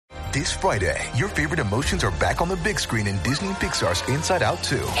This Friday, your favorite emotions are back on the big screen in Disney and Pixar's Inside Out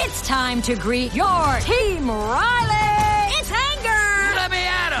 2. It's time to greet your Team Riley. It's anger. Let me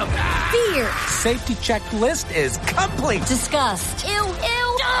at him. Fear. Safety checklist is complete. Disgust. Ew.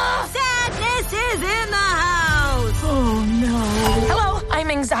 Sadness is in the house. Oh, no. Hello, I'm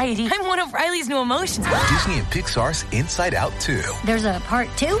anxiety. I'm one of Riley's new emotions. Disney and Pixar's Inside Out 2. There's a part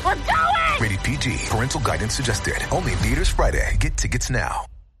 2? We're going! Rated PG. Parental guidance suggested. Only in theaters Friday. Get tickets now.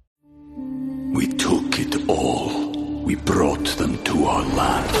 We took it all. We brought them to our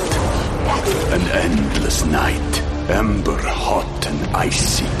land. An endless night, ember hot and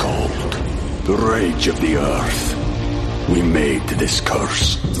icy cold. The rage of the earth. We made this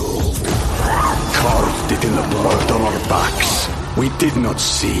curse. Carved it in the blood on our backs. We did not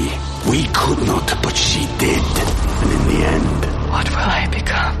see. We could not, but she did. And in the end... What will I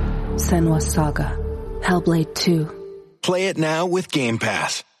become? Senua's Saga. Hellblade 2. Play it now with Game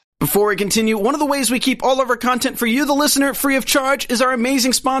Pass. Before we continue, one of the ways we keep all of our content for you, the listener, free of charge is our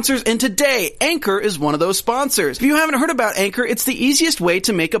amazing sponsors, and today, Anchor is one of those sponsors. If you haven't heard about Anchor, it's the easiest way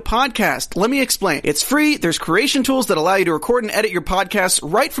to make a podcast. Let me explain. It's free, there's creation tools that allow you to record and edit your podcasts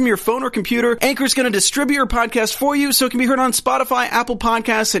right from your phone or computer. Anchor's going to distribute your podcast for you so it can be heard on Spotify, Apple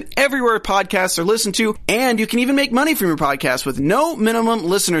Podcasts, and everywhere podcasts are listened to, and you can even make money from your podcast with no minimum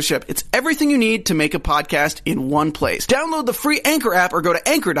listenership. It's everything you need to make a podcast in one place. Download the free Anchor app or go to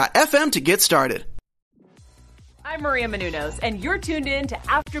anchor.fm to get started. I'm Maria Menounos, and you're tuned in to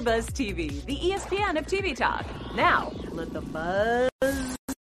AfterBuzz TV, the ESPN of TV talk. Now, let the buzz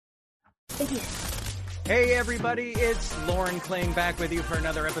begin. Hey everybody, it's Lauren Kling back with you for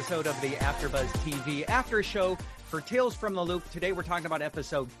another episode of the AfterBuzz TV After Show for Tales from the Loop. Today we're talking about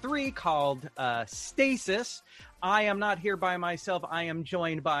episode 3 called Stasis. I am not here by myself. I am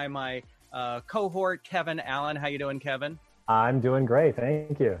joined by my cohort, Kevin Allen. How you doing, Kevin? I'm doing great.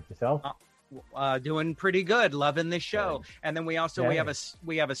 Thank you. Yourself? Doing pretty good. Loving this show. Good. And then we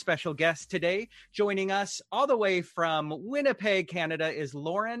have a special guest today joining us all the way from Winnipeg, Canada is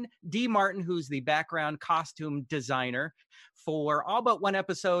Lauren D. Martin, who's the background costume designer for all but one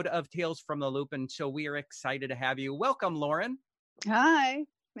episode of Tales from the Loop. And so we are excited to have you. Welcome, Lauren. Hi.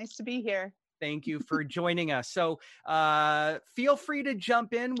 Nice to be here. Thank you for joining us. So feel free to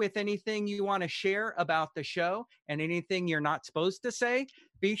jump in with anything you want to share about the show and anything you're not supposed to say.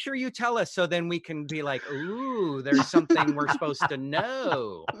 Be sure you tell us so then we can be like, ooh, there's something we're supposed to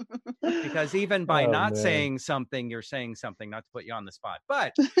know. Because even by saying something, you're saying something, not to put you on the spot.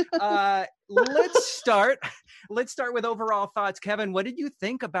 But let's start with overall thoughts. Kevin, what did you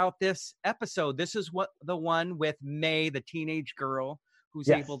think about this episode? This is the one with May, the teenage girl who's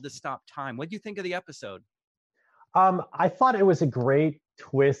able to stop time. What do you think of the episode? I thought it was a great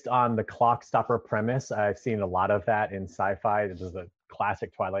twist on the clock stopper premise. I've seen a lot of that in sci-fi. This is a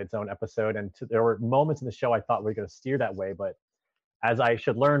classic Twilight Zone episode. And there were moments in the show I thought we were going to steer that way. But as I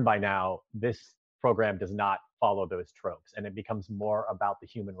should learn by now, this program does not follow those tropes. And it becomes more about the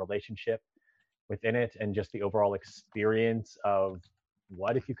human relationship within it and just the overall experience of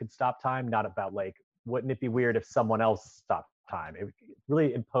what if you could stop time? Not about like, wouldn't it be weird if someone else stopped time? It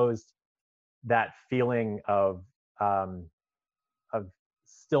really imposed that feeling of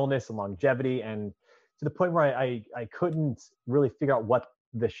stillness and longevity, and to the point where I couldn't really figure out what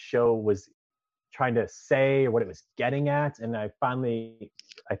the show was trying to say or what it was getting at. And I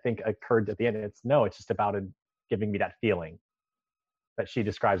think occurred at the end, it's just about giving me that feeling that she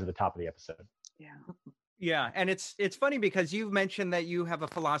describes at the top of the episode. Yeah. And it's funny because you've mentioned that you have a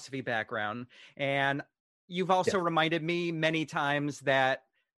philosophy background, and you've also reminded me many times that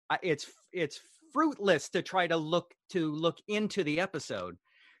it's fruitless to try to look into the episode.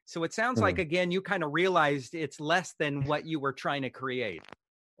 So it sounds like, again, you kind of realized it's less than what you were trying to create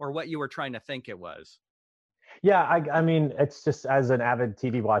or what you were trying to think it was. Yeah, I mean, it's just, as an avid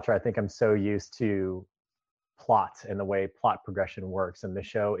TV watcher, I think I'm so used to plot and the way plot progression works. And the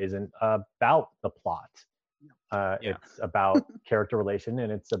show isn't about the plot. It's about character relation,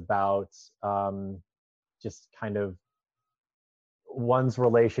 and it's about just kind of one's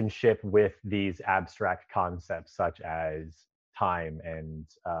relationship with these abstract concepts such as time and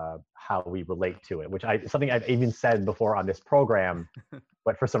how we relate to it, which something I've even said before on this program,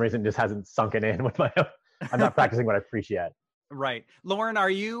 but for some reason just hasn't sunken in with my own. I'm not practicing what I preach yet. Right. Lauren, are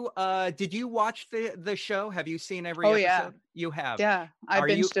you did you watch the show? Have you seen every episode? Yeah. You have. Yeah. I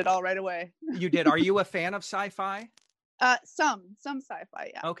binged it all right away. You did. Are you a fan of sci-fi? Some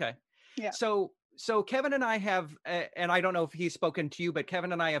sci-fi, yeah. Okay. Yeah. So Kevin and I have, and I don't know if he's spoken to you, but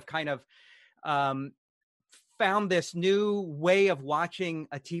Kevin and I have kind of found this new way of watching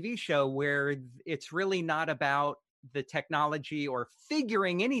a TV show where it's really not about the technology or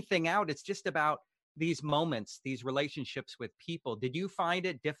figuring anything out. It's just about these moments, these relationships with people. Did you find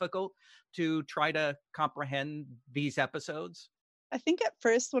it difficult to try to comprehend these episodes? I think at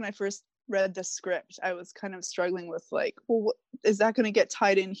first, when I first read the script, I was kind of struggling with like, well, is that going to get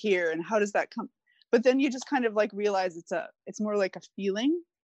tied in here, and how does that come? But then you just kind of like realize it's more like a feeling.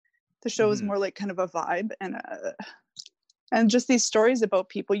 The show is more like kind of a vibe, and just these stories about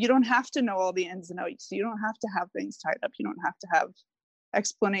people. You don't have to know all the ins and outs. You don't have to have things tied up. You don't have to have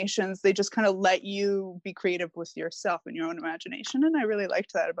explanations. They just kind of let you be creative with yourself and your own imagination. And I really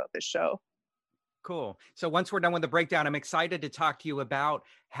liked that about this show. Cool. So once we're done with the breakdown, I'm excited to talk to you about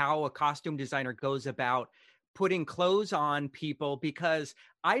how a costume designer goes about putting clothes on people, because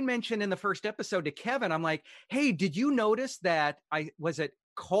I mentioned in the first episode to Kevin, I'm like, hey, did you notice that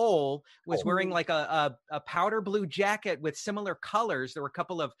Cole was wearing like a powder blue jacket with similar colors? There were a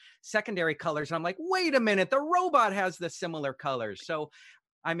couple of secondary colors. And I'm like, wait a minute, the robot has the similar colors. So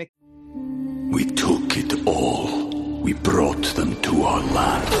We took it all. We brought them to our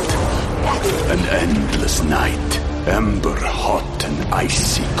land. An endless night, ember hot and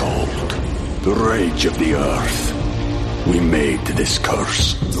icy cold. The rage of the earth. We made this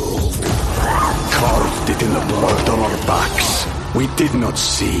curse. Carved it in the blood on our backs. We did not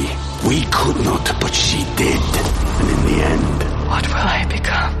see. We could not, but she did. And in the end, What will I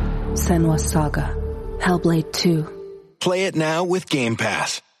become? Senua's Saga. Hellblade 2. Play it now with Game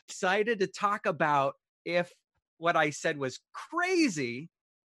Pass. Excited to talk about if what I said was crazy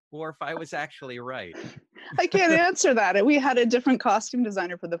or if I was actually right. I can't answer that. We had a different costume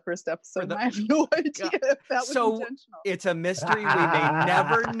designer for the first episode, and I have no idea if that was intentional. It's a mystery. We may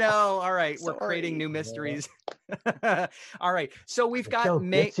never know. All right, we're creating new mysteries. All right, so we've got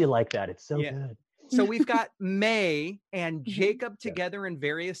May. It's like that. It's so good. So we've got May and Jacob together in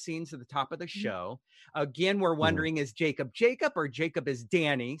various scenes at the top of the show. Again, we're wondering, is Jacob or Jacob is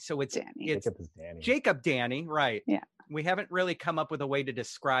Danny? So it's Danny. Jacob is Danny. Jacob Danny, right? Yeah. We haven't really come up with a way to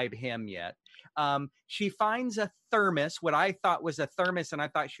describe him yet. She finds a thermos, what I thought was a thermos, and I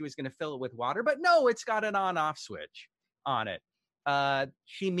thought she was going to fill it with water, but no, it's got an on-off switch on it.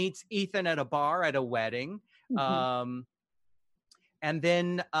 She meets Ethan at a bar at a wedding. And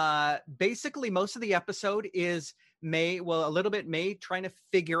then basically most of the episode is May trying to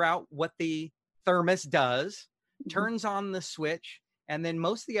figure out what the thermos does, turns on the switch, and then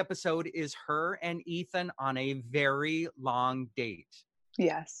most of the episode is her and Ethan on a very long date.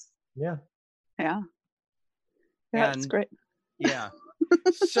 Yes. Yeah. Yeah. That's great. Yeah.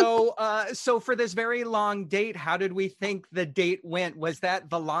 So for this very long date, how did we think the date went? Was that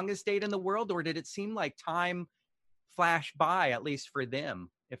the longest date in the world, or did it seem like time flashed by, at least for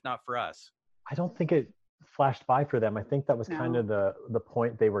them, if not for us? I don't think it flashed by for them. I think that was kind of the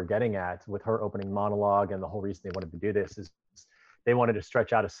point they were getting at with her opening monologue, and the whole reason they wanted to do this is they wanted to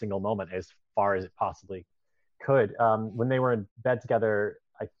stretch out a single moment as far as it possibly could. When they were in bed together,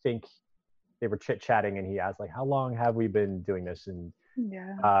 I think they were chit-chatting, and he asked, like, how long have we been doing this? And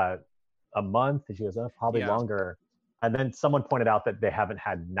a month? And she goes, oh, probably longer. And then someone pointed out that they haven't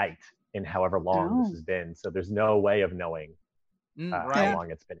had night in however long this has been. So there's no way of knowing how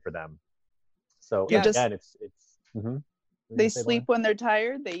long it's been for them. So again, it's they sleep when they're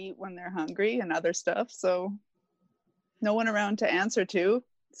tired, they eat when they're hungry, and other stuff. So no one around to answer to.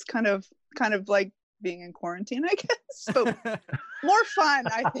 It's kind of like being in quarantine, I guess, but more fun,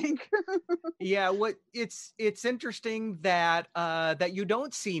 I think. Yeah, it's interesting that that you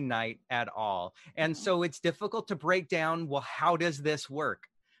don't see night at all, and so it's difficult to break down. Well, how does this work?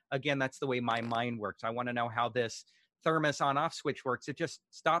 Again, that's the way my mind works. I want to know how this thermos on-off switch works. It just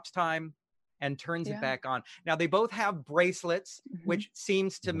stops time and turns it back on. Now, they both have bracelets, which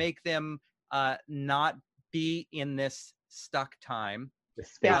seems to make them not be in this stuck time.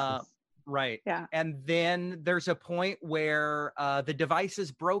 Right. Yeah. And then there's a point where the device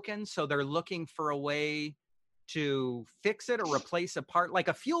is broken, so they're looking for a way to fix it or replace a part, like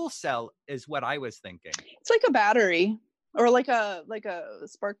a fuel cell is what I was thinking. It's like a battery or like a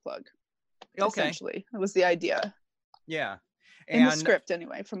spark plug. Okay. Essentially, that was the idea. Yeah. In the script,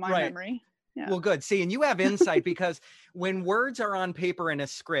 anyway, from my memory. Yeah. Well, good. See, and you have insight because when words are on paper in a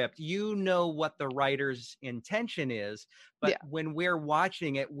script, you know what the writer's intention is. But when we're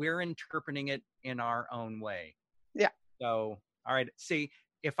watching it, we're interpreting it in our own way. Yeah. So, all right. See,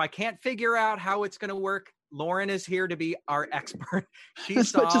 if I can't figure out how it's going to work, Lauren is here to be our expert. She as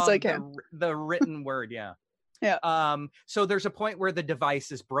saw much as I can. The written word. Yeah. Yeah. So there's a point where the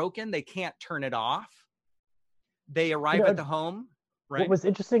device is broken. They can't turn it off. They arrive at the home. Right. What was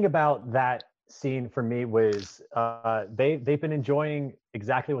interesting about that scene for me was they've been enjoying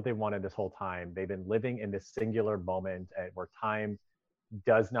exactly what they wanted this whole time. They've been living in this singular moment where time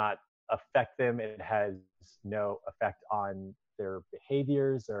does not affect them. It has no effect on their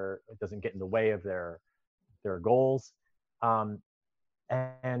behaviors, or it doesn't get in the way of their goals.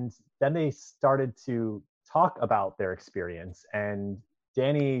 And then they started to talk about their experience, and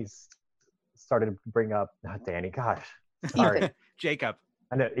Danny started to bring up, not Danny, gosh, sorry. Jacob.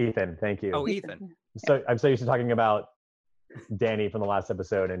 I know, Ethan, thank you. Oh, Ethan. So I'm so used to talking about Danny from the last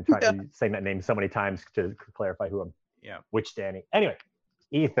episode and saying that name so many times to clarify which Danny. Anyway,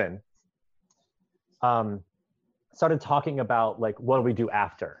 Ethan started talking about like, what do we do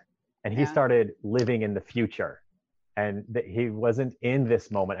after? And he started living in the future. And he wasn't in this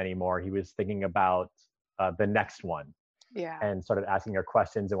moment anymore. He was thinking about the next one. Yeah. And started asking her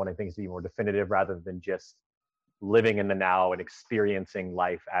questions and wanting things to be more definitive rather than just living in the now and experiencing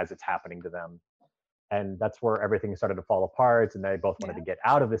life as it's happening to them. And that's where everything started to fall apart. And they both wanted to get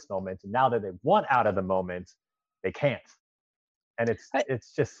out of this moment. And now that they want out of the moment, they can't. And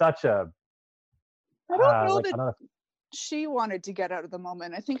it's just such a... I don't know that she wanted to get out of the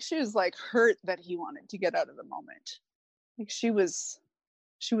moment. I think she was like hurt that he wanted to get out of the moment. Like she was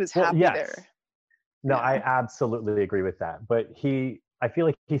happy there. No, I absolutely agree with that. But I feel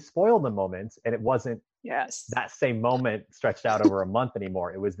like he spoiled the moment, and it wasn't that same moment stretched out over a month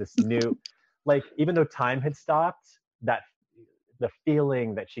anymore. It was this new, like, even though time had stopped, that the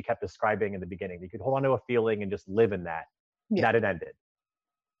feeling that she kept describing in the beginning, you could hold on to a feeling and just live in that. That had ended.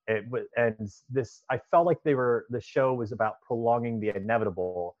 I felt like the show was about prolonging the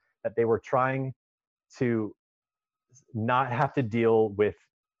inevitable, that they were trying to not have to deal with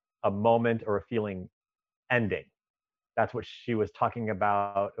a moment or a feeling ending. That's what she was talking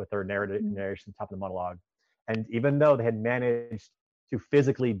about with her narration top of the monologue. And even though they had managed to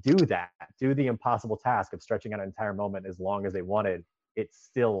physically do the impossible task of stretching out an entire moment as long as they wanted, it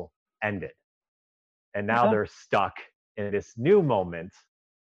still ended. And now they're stuck in this new moment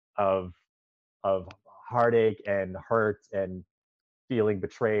of heartache and hurt and feeling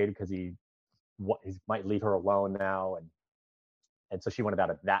betrayed because he might leave her alone now, and so she wanted out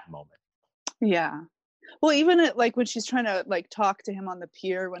of that moment. Yeah. Well, even like when she's trying to like talk to him on the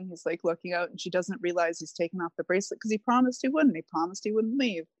pier when he's like looking out and she doesn't realize he's taken off the bracelet because he promised he wouldn't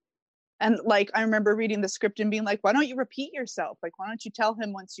leave. And like I remember reading the script and being like, why don't you repeat yourself? Like, why don't you tell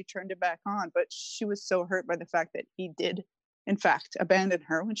him once you turned it back on? But she was so hurt by the fact that he did in fact abandon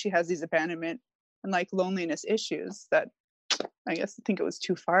her when she has these abandonment and like loneliness issues that I think it was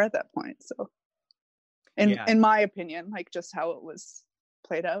too far at that point. So in my opinion, like just how it was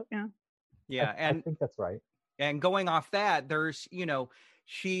played out. Yeah. And I think that's right. And going off that, there's,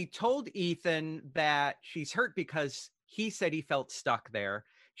 she told Ethan that she's hurt because he said he felt stuck there.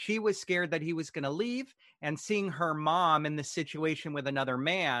 She was scared that he was going to leave, and seeing her mom in the situation with another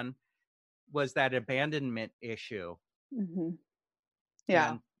man was that abandonment issue. Mm-hmm.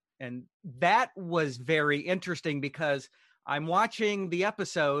 Yeah. And that was very interesting because I'm watching the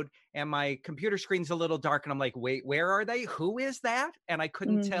episode and my computer screen's a little dark and I'm like, wait, where are they? Who is that? And I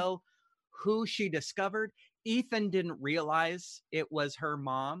couldn't tell who she discovered. Ethan didn't realize it was her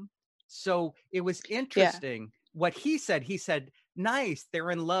mom. So it was interesting what he said. He said, nice,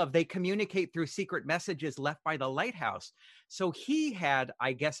 they're in love. They communicate through secret messages left by the lighthouse. So he had,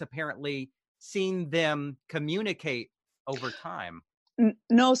 I guess, apparently seen them communicate over time.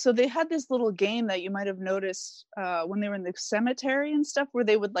 No, so they had this little game that you might have noticed when they were in the cemetery and stuff, where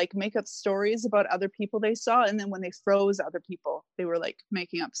they would like make up stories about other people they saw, and then when they froze other people, they were like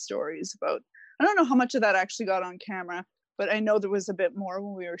making up stories about. I don't know how much of that actually got on camera, but I know there was a bit more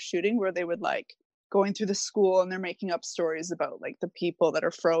when we were shooting where they would like going through the school and they're making up stories about like the people that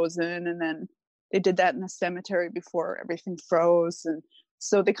are frozen, and then they did that in the cemetery before everything froze, and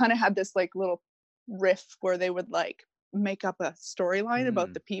so they kind of had this like little riff where they would like make up a storyline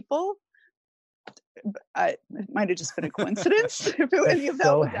about the people. It might have just been a coincidence. If any of that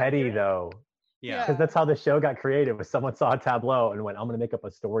so was heady though. Yeah, because that's how the show got created. Was someone saw a tableau and went, I'm going to make up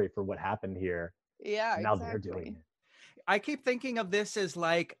a story for what happened here. Yeah, and now they're doing it. I keep thinking of this as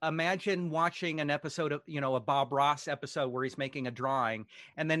like, imagine watching an episode of, a Bob Ross episode where he's making a drawing,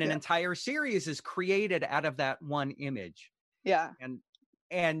 and then an entire series is created out of that one image. Yeah.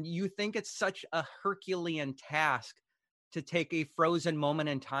 And you think it's such a Herculean task to take a frozen moment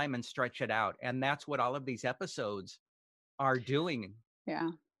in time and stretch it out. And that's what all of these episodes are doing. Yeah.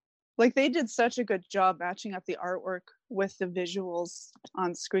 Like they did such a good job matching up the artwork with the visuals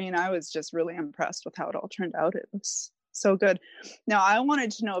on screen. I was just really impressed with how it all turned out. It was so good. Now, I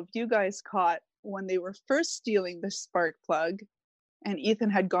wanted to know if you guys caught when they were first stealing the spark plug and Ethan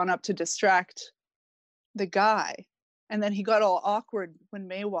had gone up to distract the guy, and then he got all awkward when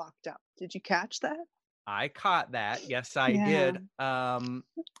May walked up. Did you catch that? I caught that. Yes, I Yeah. did.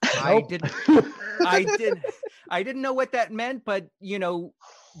 I didn't know what that meant, but you know,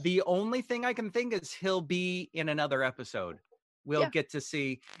 the only thing I can think is he'll be in another episode. We'll get to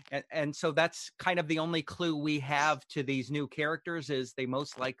see, and so that's kind of the only clue we have to these new characters is they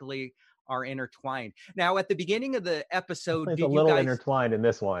most likely are intertwined. Now, at the beginning of the episode, It's did a you little guys... intertwined in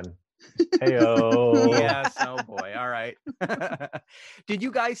this one. Heyo. Yes. Oh boy. All right. Did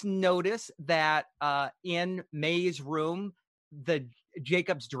you guys notice that in May's room, the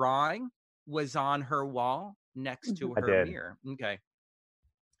Jacob's drawing was on her wall next to her did. mirror? Okay.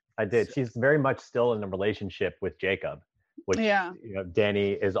 I did. She's very much still in a relationship with Jacob, which you know,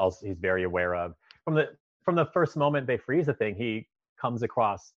 Danny is also, he's very aware of. From the first moment they freeze the thing, he comes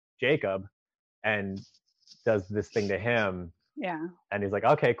across Jacob and does this thing to him. Yeah. And he's like,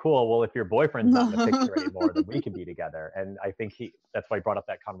 okay, cool. Well, if your boyfriend's not in the picture anymore, then we can be together. And I think that's why he brought up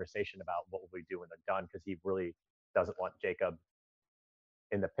that conversation about what will we do when they're done, because he really doesn't want Jacob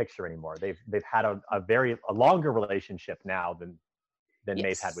in the picture anymore. They've had a longer relationship now than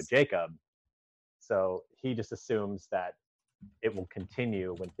May's had with Jacob. So he just assumes that it will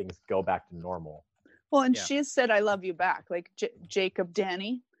continue when things go back to normal. Well, and she said, I love you back. Like Jacob,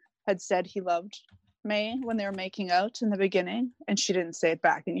 Danny had said he loved May when they were making out in the beginning, and she didn't say it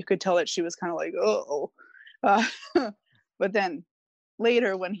back. And you could tell that she was kind of like, oh. But then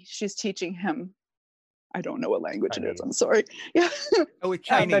later when she's teaching him, I don't know what language it is. I'm sorry. Yeah. Oh, it's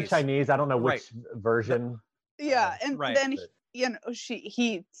Chinese. I said Chinese. I don't know which version. Yeah. And then, you know,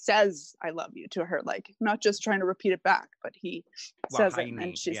 he says, I love you to her, like not just trying to repeat it back, but he says it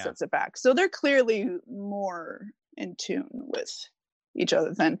and she says it back. So they're clearly more in tune with each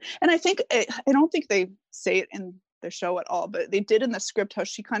other then. And I think, I don't think they say it in the show at all, but they did in the script how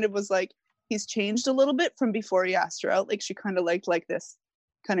she kind of was like, he's changed a little bit from before he asked her out. Like she kind of liked like this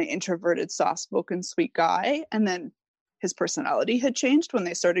kind of introverted, soft-spoken, sweet guy. And then his personality had changed when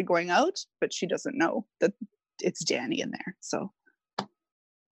they started going out, but she doesn't know that it's Danny in there. So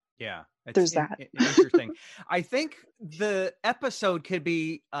yeah, there's that. Interesting. I think the episode could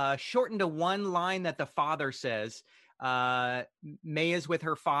be shortened to one line that the father says. May is with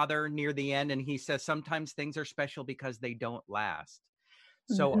her father near the end, and he says sometimes things are special because they don't last.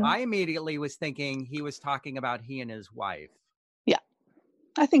 So I immediately was thinking he was talking about he and his wife. Yeah,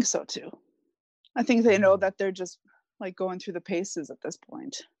 I think so too. I think they know that they're just like going through the paces at this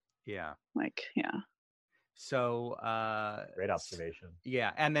point. Yeah. Like, yeah. So great observation.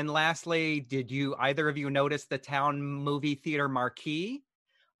 Yeah. And then lastly, did you either of you notice the town movie theater marquee?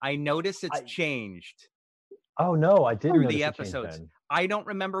 I noticed it's changed. Oh no, I didn't notice the episodes. I don't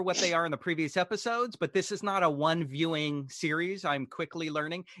remember what they are in the previous episodes, but this is not a one viewing series. I'm quickly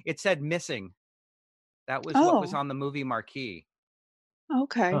learning. It said missing. That was what was on the movie marquee.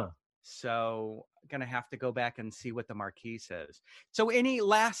 Okay. So gonna have to go back and see what the marquee says. So any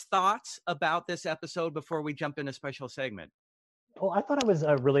last thoughts about this episode before we jump into special segment? Well, I thought it was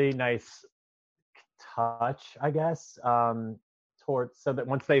a really nice touch, I guess, towards, so that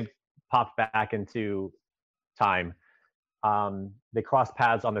once they've popped back into time, they cross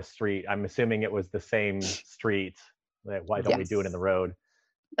paths on the street. I'm assuming it was the same street. Why don't we do it in the road?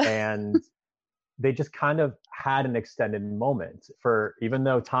 And they just kind of had an extended moment. For even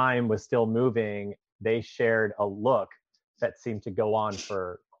though time was still moving, they shared a look that seemed to go on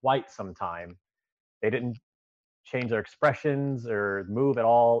for quite some time. They didn't change their expressions or move at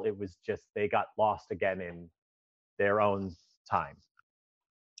all. It was just they got lost again in their own time.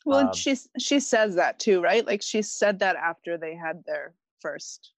 Well, and she says that too, right? Like she said that after they had their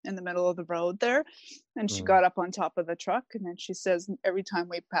first in the middle of the road there, and she got up on top of the truck, and then she says, every time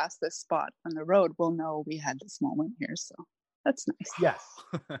we pass this spot on the road, we'll know we had this moment here. So that's nice. Yes.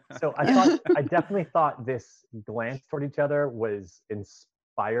 So I definitely thought this glance toward each other was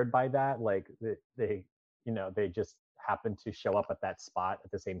inspired by that. Like they just happened to show up at that spot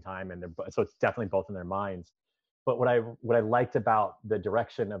at the same time, and so it's definitely both in their minds. But what I liked about the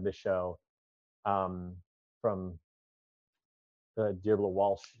direction of the show from the Deirdre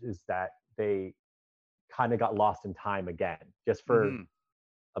Walsh is that they kind of got lost in time again, just for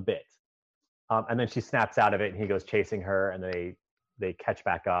a bit. And then she snaps out of it, and he goes chasing her, and they catch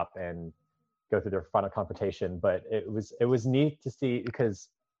back up and go through their final confrontation. But it was neat to see, because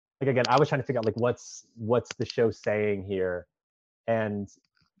like again, I was trying to figure out like what's the show saying here, and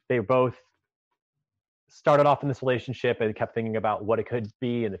they both started off in this relationship and kept thinking about what it could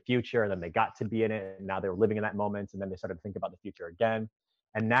be in the future, and then they got to be in it, and now they were living in that moment, and then they started to think about the future again,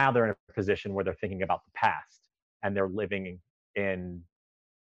 and now they're in a position where they're thinking about the past, and they're living in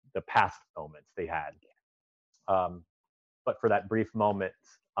the past moments they had. But for that brief moment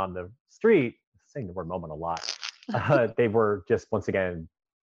on the street, saying the word moment a lot, they were just once again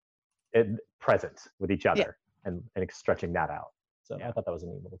present with each other and stretching that out. So I thought that was a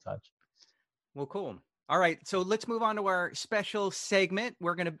neat little touch. Well, cool. All right, so let's move on to our special segment.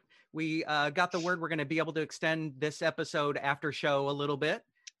 We got the word we're going to be able to extend this episode after show a little bit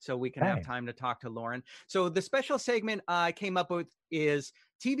so we can have time to talk to Lauren. So the special segment I came up with is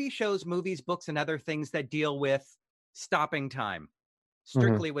TV shows, movies, books, and other things that deal with stopping time,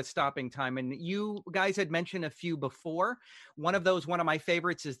 strictly with stopping time. And you guys had mentioned a few before. One of my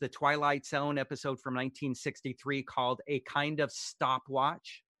favorites is the Twilight Zone episode from 1963 called A Kind of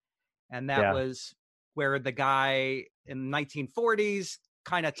Stopwatch. And that was where the guy in the 1940s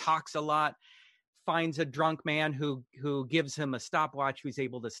kind of talks a lot, finds a drunk man who gives him a stopwatch who's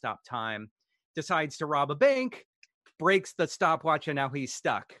able to stop time, decides to rob a bank, breaks the stopwatch, and now he's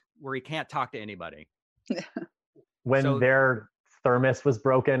stuck where he can't talk to anybody. When their thermos was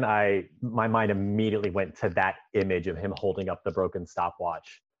broken, my mind immediately went to that image of him holding up the broken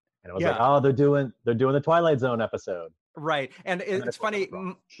stopwatch. And I was like, oh, they're doing the Twilight Zone episode. Right. And it's funny.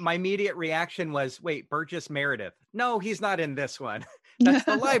 My immediate reaction was, wait, Burgess Meredith. No, he's not in this one. That's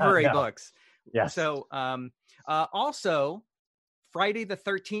the library books. Yes. So also Friday the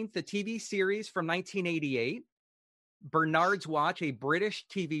 13th, the TV series from 1988, Bernard's Watch, a British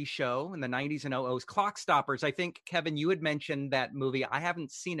TV show in the 90s and 00s, Clock Stoppers. I think, Kevin, you had mentioned that movie. I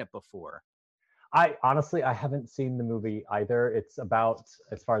haven't seen it before. I haven't seen the movie either. It's about,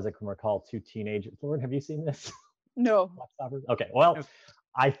 as far as I can recall, two teenagers. Lauren, have you seen this? No. Okay. Well,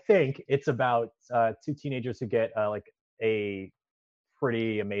 I think it's about two teenagers who get like a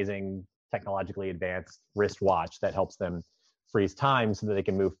pretty amazing technologically advanced wristwatch that helps them freeze time so that they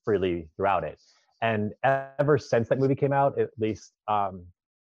can move freely throughout it. And ever since that movie came out, at least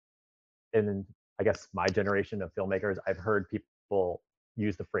in, I guess, my generation of filmmakers, I've heard people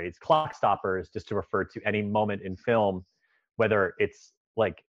use the phrase clock stoppers just to refer to any moment in film, whether it's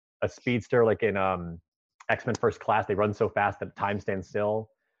like a speedster, like in X-Men First Class, they run so fast that time stands still,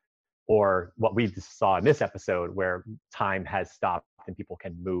 or what we just saw in this episode where time has stopped and people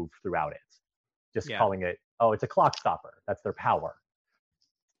can move throughout it. Just calling it, it's a clock stopper. That's their power.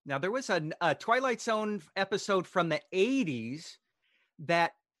 Now, there was a Twilight Zone episode from the 80s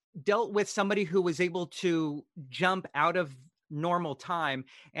that dealt with somebody who was able to jump out of normal time,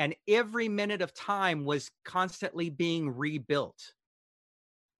 and every minute of time was constantly being rebuilt.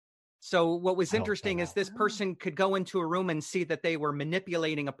 So what was interesting is this person could go into a room and see that they were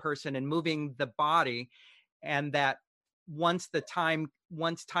manipulating a person and moving the body, and that once time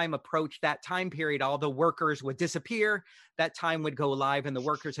approached that time period, all the workers would disappear, that time would go live, and the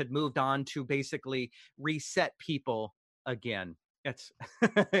workers had moved on to basically reset people again. It's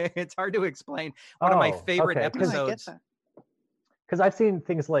it's hard to explain. One of my favorite episodes. Because I've seen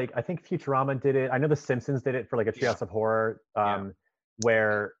things like, I think Futurama did it. I know The Simpsons did it for like a Treehouse of Horror,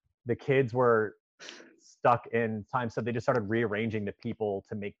 where the kids were stuck in time. So they just started rearranging the people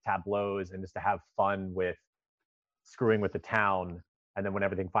to make tableaus and just to have fun with screwing with the town. And then when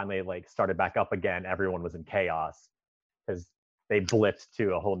everything finally like started back up again, everyone was in chaos because they blipped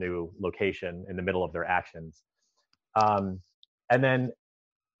to a whole new location in the middle of their actions. And then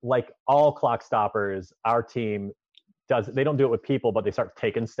like all clock stoppers, our team they don't do it with people, but they start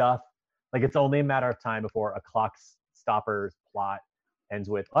taking stuff. Like it's only a matter of time before a clock stopper's plot ends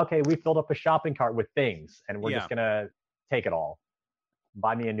with, okay, we filled up a shopping cart with things and we're just gonna take it all.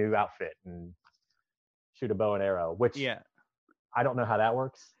 Buy me a new outfit and shoot a bow and arrow, which I don't know how that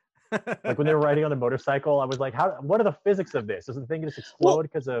works. Like when they were riding on the motorcycle, I was like, what are the physics of this? Does the thing just explode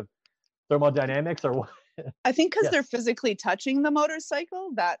because of thermodynamics or what? I think because they're physically touching the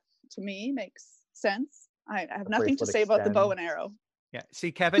motorcycle. That to me makes sense. I have nothing to say about the bow and arrow. Yeah.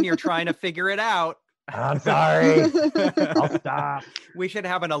 See, Kevin, you're trying to figure it out. I'm sorry. I'll stop. We should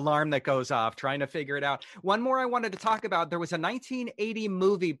have an alarm that goes off trying to figure it out. One more I wanted to talk about. There was a 1980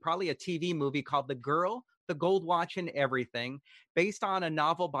 movie, probably a TV movie, called The Girl, the Gold Watch and Everything, based on a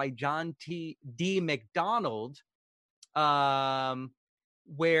novel by John D. MacDonald,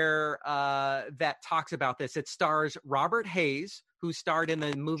 where that talks about this. It stars Robert Hayes, who starred in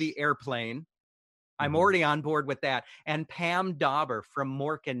the movie Airplane. I'm already on board with that. And Pam Dauber from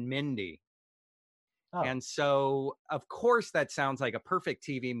Mork and Mindy. Oh. And so, of course, that sounds like a perfect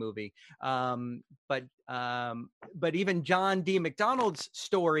TV movie. But even John D. MacDonald's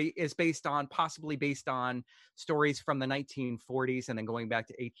story is possibly based on stories from the 1940s and then going back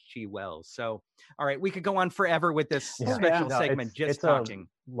to H.G. Wells. So, all right, we could go on forever with this special segment, it's talking.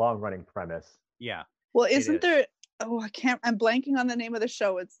 A long-running premise. Yeah. Well, isn't there I'm blanking on the name of the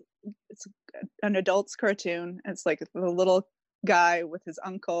show. It's an adult's cartoon. It's like the little guy with his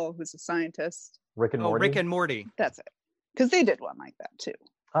uncle who's a scientist. Rick and Morty. Rick and Morty. That's it. Because they did one like that too.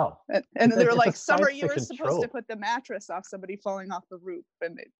 Oh. And they were like, Summer, science you were fiction supposed to trope. put the mattress off somebody falling off the roof,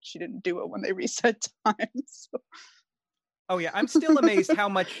 and she didn't do it when they reset time. So. Oh yeah, I'm still amazed how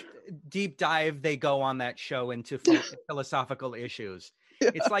much deep dive they go on that show into philosophical issues.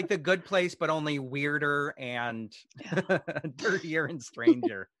 Yeah. It's like The Good Place, but only weirder and dirtier and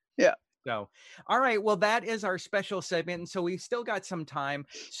stranger. Yeah. So, all right. Well, that is our special segment. And so we've still got some time.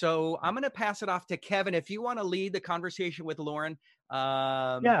 So I'm going to pass it off to Kevin. If you want to lead the conversation with Lauren,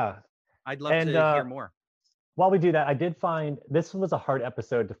 yeah, I'd love to hear more. While we do that, I did find this was a hard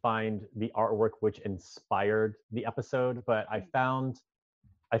episode to find the artwork which inspired the episode, but I found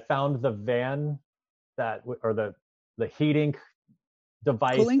the van or the heating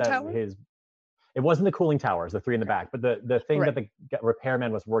device cooling that tower? It wasn't the cooling towers, the three in the back, but the thing that the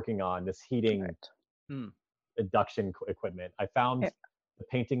repairman was working on, this heating induction equipment. I found the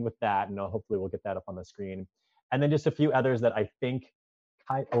painting with that, and hopefully we'll get that up on the screen. And then just a few others that I think,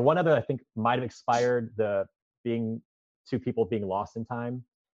 or one other I think might have expired, the being two people being lost in time.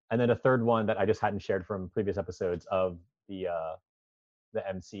 And then a third one that I just hadn't shared from previous episodes of the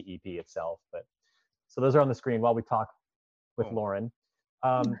MCEP itself. But so those are on the screen while we talk with Lauren.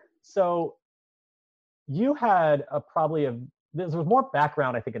 So you had there was more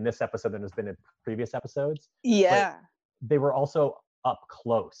background, I think, in this episode than has been in previous episodes. Yeah. They were also up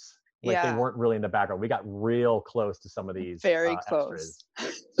close. Like they weren't really in the background. We got real close to some of these. Very close.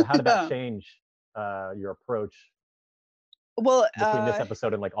 So how did that change your approach between this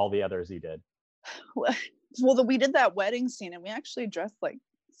episode and like all the others you did? Well, we did that wedding scene and we actually dressed like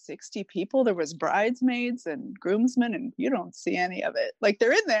 60 people. There was bridesmaids and groomsmen, and you don't see any of it. Like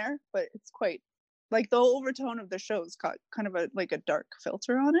they're in there, but it's quite like the overtone of the show's got kind of a dark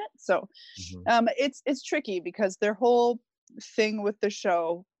filter on it. So it's tricky because their whole thing with the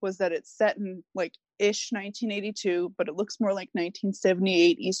show was that it's set in like ish 1982, but it looks more like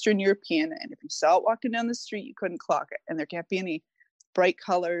 1978 Eastern European. And if you saw it walking down the street, you couldn't clock it. And there can't be any bright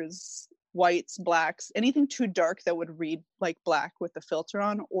colors, whites, blacks, anything too dark that would read like black with the filter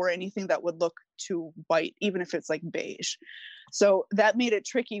on, or anything that would look too white, even if it's like beige. So that made it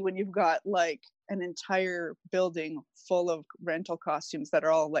tricky when you've got like an entire building full of rental costumes that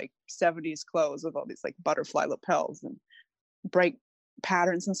are all like 70s clothes with all these like butterfly lapels and bright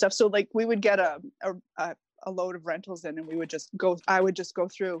patterns and stuff. So like we would get a load of rentals in, and I would just go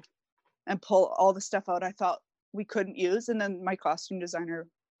through and pull all the stuff out I thought we couldn't use. And then my costume designer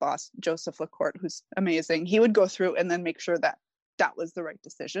boss, Joseph Lacourt, who's amazing, he would go through and then make sure that that was the right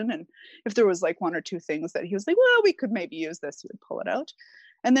decision. And if there was like one or two things that he was like, well, we could maybe use this, he would pull it out.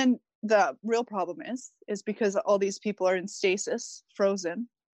 And then the real problem is because all these people are in stasis, frozen,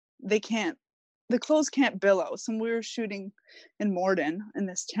 the clothes can't billow. So we were shooting in Morden, in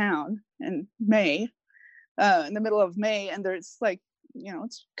this town, in May, in the middle of May, and there's like,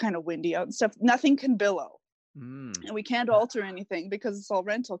 it's kind of windy out and stuff. Nothing can billow. And we can't alter anything because it's all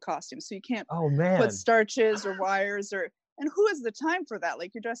rental costumes. So you can't put starches or wires and who has the time for that?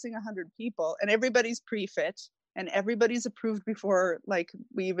 Like you're dressing 100 people and everybody's pre-fit and everybody's approved before like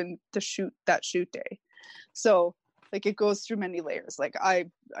we even shoot day. So like it goes through many layers. Like I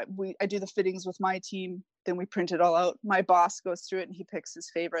do the fittings with my team, then we print it all out. My boss goes through it and he picks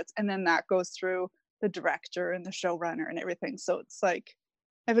his favorites, and then that goes through the director and the showrunner and everything. So it's like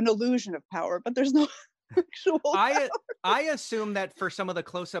I have an illusion of power, but there's no actual power. I assume that for some of the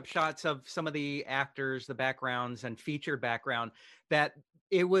close-up shots of some of the actors, the backgrounds and featured background, that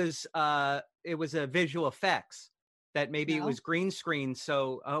it was a visual effects, that maybe it was green screen.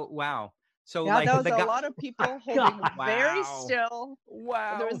 So wow. So yeah, like that was a lot of people holding very still.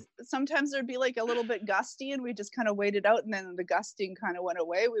 Wow. Sometimes there'd be like a little bit gusty and we just kind of waited out, and then the gusting kind of went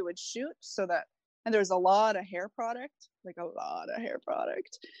away. We would shoot and there's a lot of hair product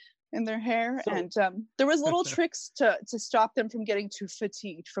in their hair. And there was little tricks to stop them from getting too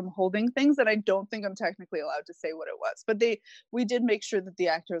fatigued from holding things that I don't think I'm technically allowed to say what it was. But we did make sure that the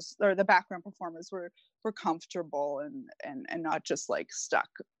actors or the background performers were comfortable and not just like stuck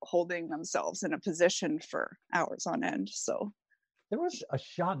holding themselves in a position for hours on end. So there was a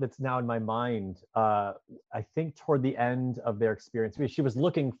shot that's now in my mind, I think toward the end of their experience. She was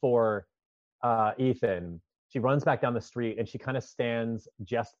looking for Ethan. She runs back down the street and she kind of stands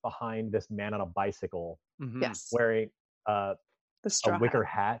just behind this man on a bicycle, wearing a wicker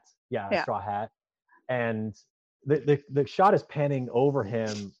hat. A straw hat. And the shot is panning over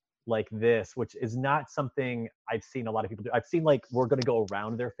him like this, which is not something I've seen a lot of people do. I've seen like we're going to go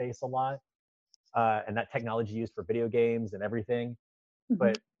around their face a lot. and that technology used for video games and everything. Mm-hmm.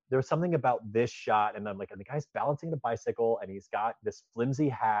 But there's something about this shot, and I'm like, and the guy's balancing the bicycle, and he's got this flimsy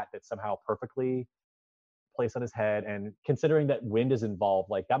hat that's somehow perfectly placed on his head. And considering that wind is involved,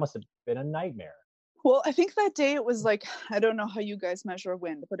 like that must have been a nightmare. Well, I think that day it was like, I don't know how you guys measure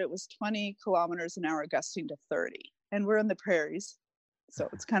wind, but it was 20 kilometers an hour gusting to 30. And we're in the prairies, so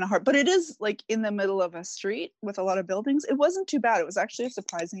it's kind of hard. But it is like in the middle of a street with a lot of buildings. It wasn't too bad. It was actually a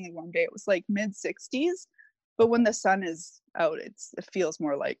surprisingly warm day. It was like mid 60s. But when the sun is out, it feels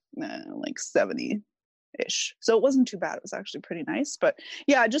more like 70-ish. So it wasn't too bad. It was actually pretty nice. But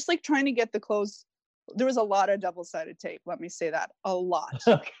yeah, just like trying to get the clothes. There was a lot of double-sided tape. Let me say that. A lot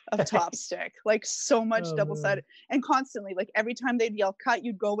of Top Stick. Like so much double-sided. And constantly, like every time they'd yell cut,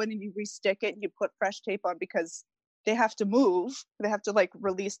 you'd go in and you re-stick it and you put fresh tape on because they have to move. They have to like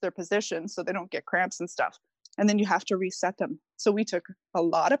release their position so they don't get cramps and stuff. And then you have to reset them. So we took a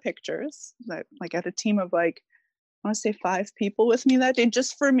lot of pictures. Like had a team of like, I want to say 5 people with me that day,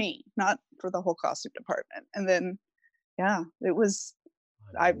 just for me, not for the whole costume department. And then, yeah, it was,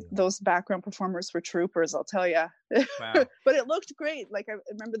 those background performers were troopers, I'll tell you. Wow. But it looked great. Like I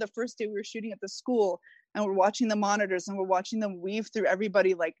remember the first day we were shooting at the school and we're watching the monitors and we're watching them weave through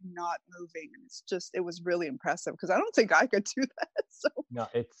everybody like not moving. And it was really impressive because I don't think I could do that. So no,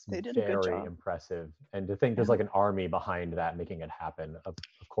 it's they did a good very job. impressive. And to think there's like an army behind that making it happen. Of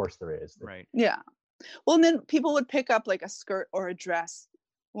course there is. Right. Yeah. Well, and then people would pick up like a skirt or a dress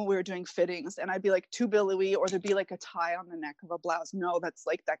when we were doing fittings, and I'd be like too billowy, or there'd be like a tie on the neck of a blouse. No, that's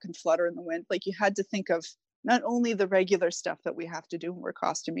like that can flutter in the wind. Like you had to think of not only the regular stuff that we have to do when we're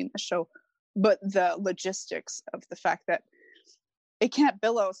costuming the show, but the logistics of the fact that it can't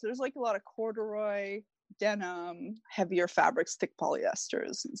billow. So there's like a lot of corduroy, denim, heavier fabrics, thick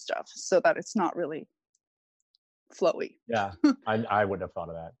polyesters and stuff, so that it's not really flowy. Yeah, I wouldn't have thought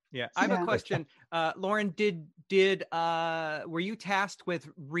of that. Yeah, I have a question. Lauren, were you tasked with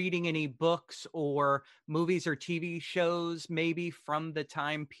reading any books or movies or TV shows maybe from the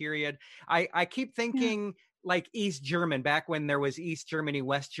time period? I keep thinking like East German, back when there was East Germany,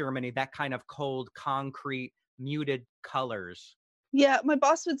 West Germany, that kind of cold, concrete, muted colors. Yeah, my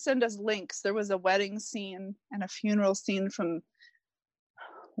boss would send us links. There was a wedding scene and a funeral scene from,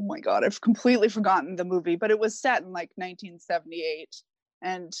 oh my God, I've completely forgotten the movie, but it was set in like 1978.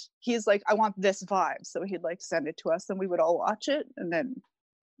 And he's like, I want this vibe. So he'd like send it to us and we would all watch it. And then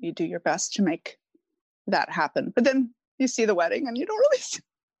you do your best to make that happen. But then you see the wedding and you don't really see.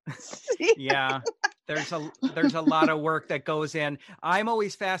 Yeah, there's a lot of work that goes in. I'm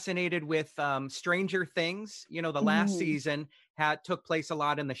always fascinated with Stranger Things. You know, the last season took place a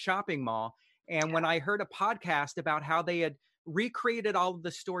lot in the shopping mall. And when I heard a podcast about how they had recreated all of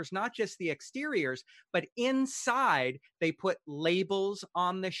the stores, not just the exteriors, but inside, they put labels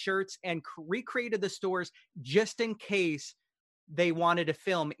on the shirts and recreated the stores just in case they wanted to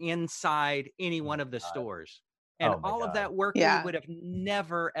film inside any one of the stores. And all of that work we would have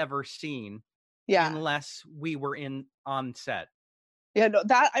never, ever seen unless we were on set. Yeah, no,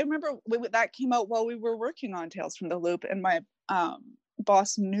 that I remember that came out while we were working on Tales from the Loop, and my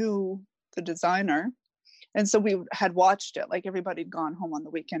boss knew the designer. And so we had watched it, like everybody had gone home on the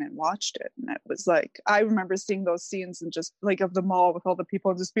weekend and watched it. And it was like, I remember seeing those scenes and just like of the mall with all the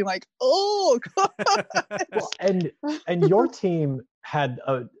people and just being like, oh, God. Well, and your team had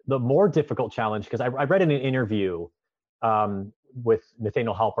the more difficult challenge, because I read in an interview with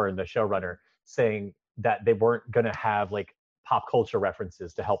Nathaniel Halper and the showrunner saying that they weren't going to have like pop culture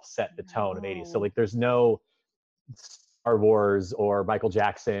references to help set the tone of the 80s. So like there's no Star Wars or Michael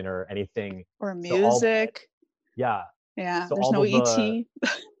Jackson or anything. Or music. Yeah. So there's no E.T.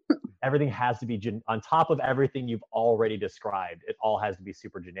 Everything has to be, on top of everything you've already described, it all has to be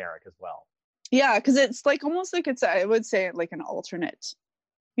super generic as well. Yeah, because it's like almost like it's, I would say, like an alternate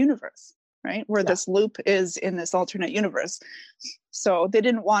universe, right? Where this loop is in this alternate universe. So they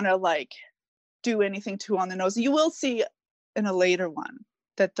didn't want to like do anything too on the nose. You will see in a later one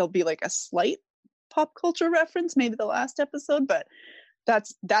that there'll be like a slight pop culture reference, maybe the last episode, but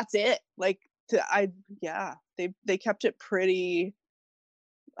that's it. Like they kept it pretty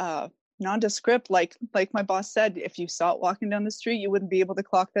nondescript. Like my boss said, if you saw it walking down the street, you wouldn't be able to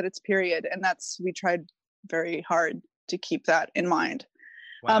clock that it's period. And we tried very hard to keep that in mind.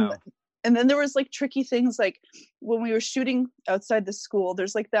 Wow. And then there was like tricky things, like when we were shooting outside the school,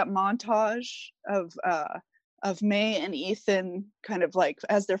 there's like that montage of May and Ethan kind of like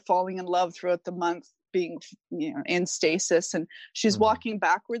as they're falling in love throughout the month, being, you know, in stasis, and she's walking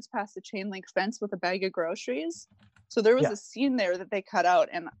backwards past the chain link fence with a bag of groceries. So there was a scene there that they cut out,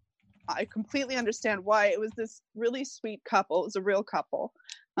 and I completely understand why. It was this really sweet couple. It was a real couple,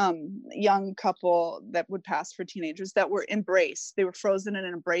 young couple that would pass for teenagers that were embraced. They were frozen in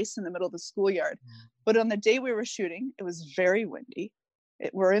an embrace in the middle of the schoolyard. But on the day we were shooting, it was very windy.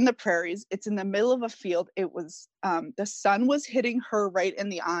 We're in the prairies. It's in the middle of a field. It was the sun was hitting her right in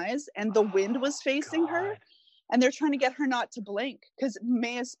the eyes, and the wind was facing her. And they're trying to get her not to blink because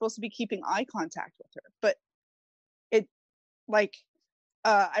May is supposed to be keeping eye contact with her. But it, like,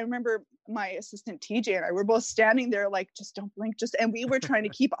 I remember my assistant TJ and I were both standing there like, just don't blink, and we were trying to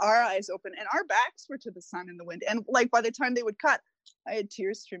keep our eyes open, and our backs were to the sun and the wind. And like by the time they would cut, I had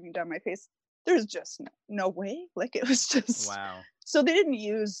tears streaming down my face. There's just no way. Like, it was just wow. So they didn't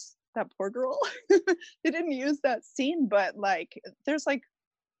use that poor girl. They didn't use that scene, but like, there's like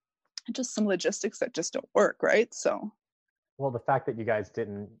just some logistics that just don't work, right? So, well, the fact that you guys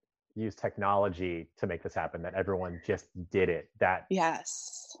didn't use technology to make this happen, that everyone just did it, that's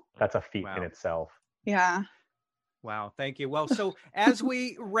a feat in itself. Yeah. Wow. Thank you. Well, so as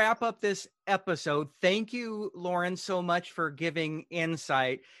we wrap up this episode, thank you, Lauren, so much for giving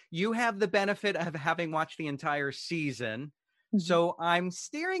insight. You have the benefit of having watched the entire season. So I'm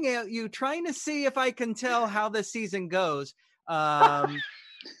staring at you, trying to see if I can tell how the season goes.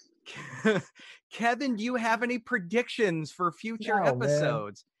 Kevin, do you have any predictions for future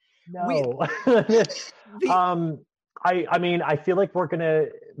episodes? No. I mean, I feel like we're gonna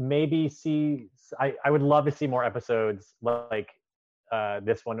maybe see. I would love to see more episodes like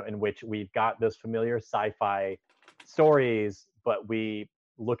this one, in which we've got those familiar sci-fi stories, but we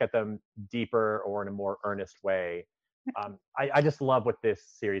look at them deeper or in a more earnest way. I just love what this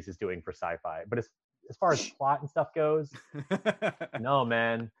series is doing for sci-fi. But as far as plot and stuff goes, no,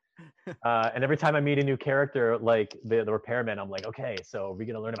 man. And every time I meet a new character, like the repairman, I'm like, okay, so are we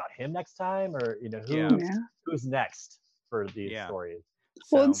going to learn about him next time? Or, who's next for these stories?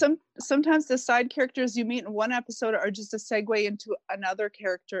 Well, and sometimes the side characters you meet in one episode are just a segue into another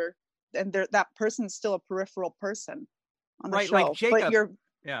character, and that person's still a peripheral person on the show. Like Jacob. But you're,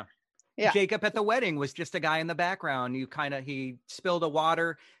 Jacob at the wedding was just a guy in the background. He spilled a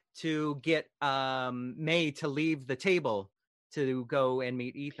water to get May to leave the table to go and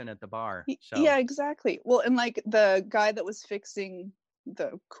meet Ethan at the bar. So. Yeah, exactly. Well, and like the guy that was fixing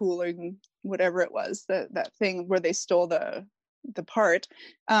the cooling, whatever it was, that thing where they stole the part,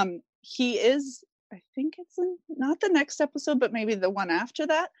 he is, I think it's not the next episode, but maybe the one after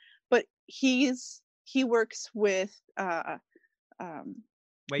that. But he works with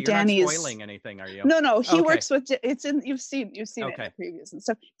Wait, you're Danny's, not spoiling anything, are you? No. He works with. You've seen it in the previews and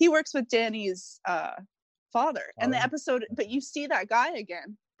stuff. He works with Danny's father, and the episode. But you see that guy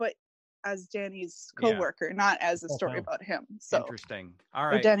again, but as Danny's coworker, not as a story about him. So interesting. All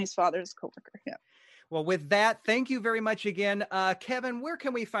right, Danny's father's coworker. Yeah. Well, with that, thank you very much again, Kevin. Where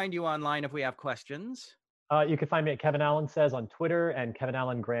can we find you online if we have questions? You can find me at Kevin Allen Says on Twitter and Kevin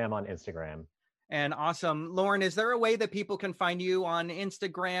Allen Graham on Instagram. And awesome. Lauren, is there a way that people can find you on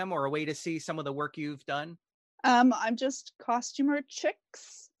Instagram or a way to see some of the work you've done? I'm just Costumer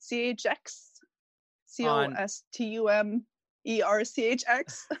Chicks, CHX, COSTUMERCHX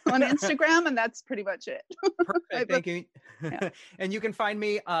on Instagram, and that's pretty much it. Perfect. Thank you. Yeah. And you can find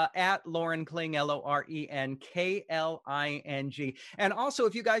me at Lauren Kling, LORENKLING. And also,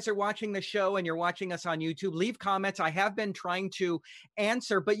 if you guys are watching the show and you're watching us on YouTube, leave comments. I have been trying to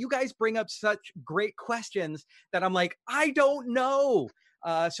answer, but you guys bring up such great questions that I'm like, I don't know.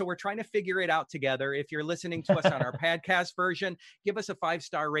 So we're trying to figure it out together. If you're listening to us on our podcast version, give us a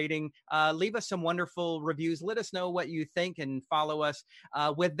 5-star rating. Leave us some wonderful reviews. Let us know what you think and follow us.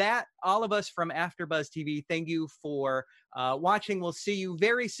 With that, all of us from AfterBuzz TV, thank you for watching. We'll see you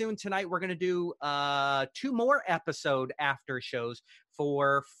very soon. Tonight, we're going to do 2 more episode after shows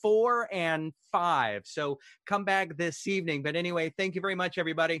for 4 and 5. So come back this evening. But anyway, thank you very much,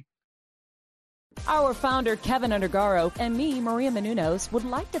 everybody. Our founder, Kevin Undergaro, and me, Maria Menounos, would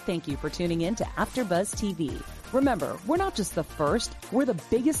like to thank you for tuning in to AfterBuzz TV. Remember, we're not just the first, we're the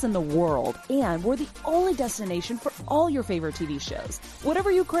biggest in the world, and we're the only destination for all your favorite TV shows.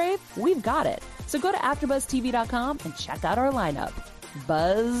 Whatever you crave, we've got it. So go to AfterBuzzTV.com and check out our lineup.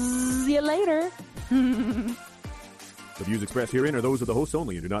 Buzz you later. The views expressed herein are those of the hosts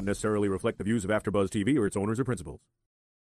only and do not necessarily reflect the views of AfterBuzz TV or its owners or principals.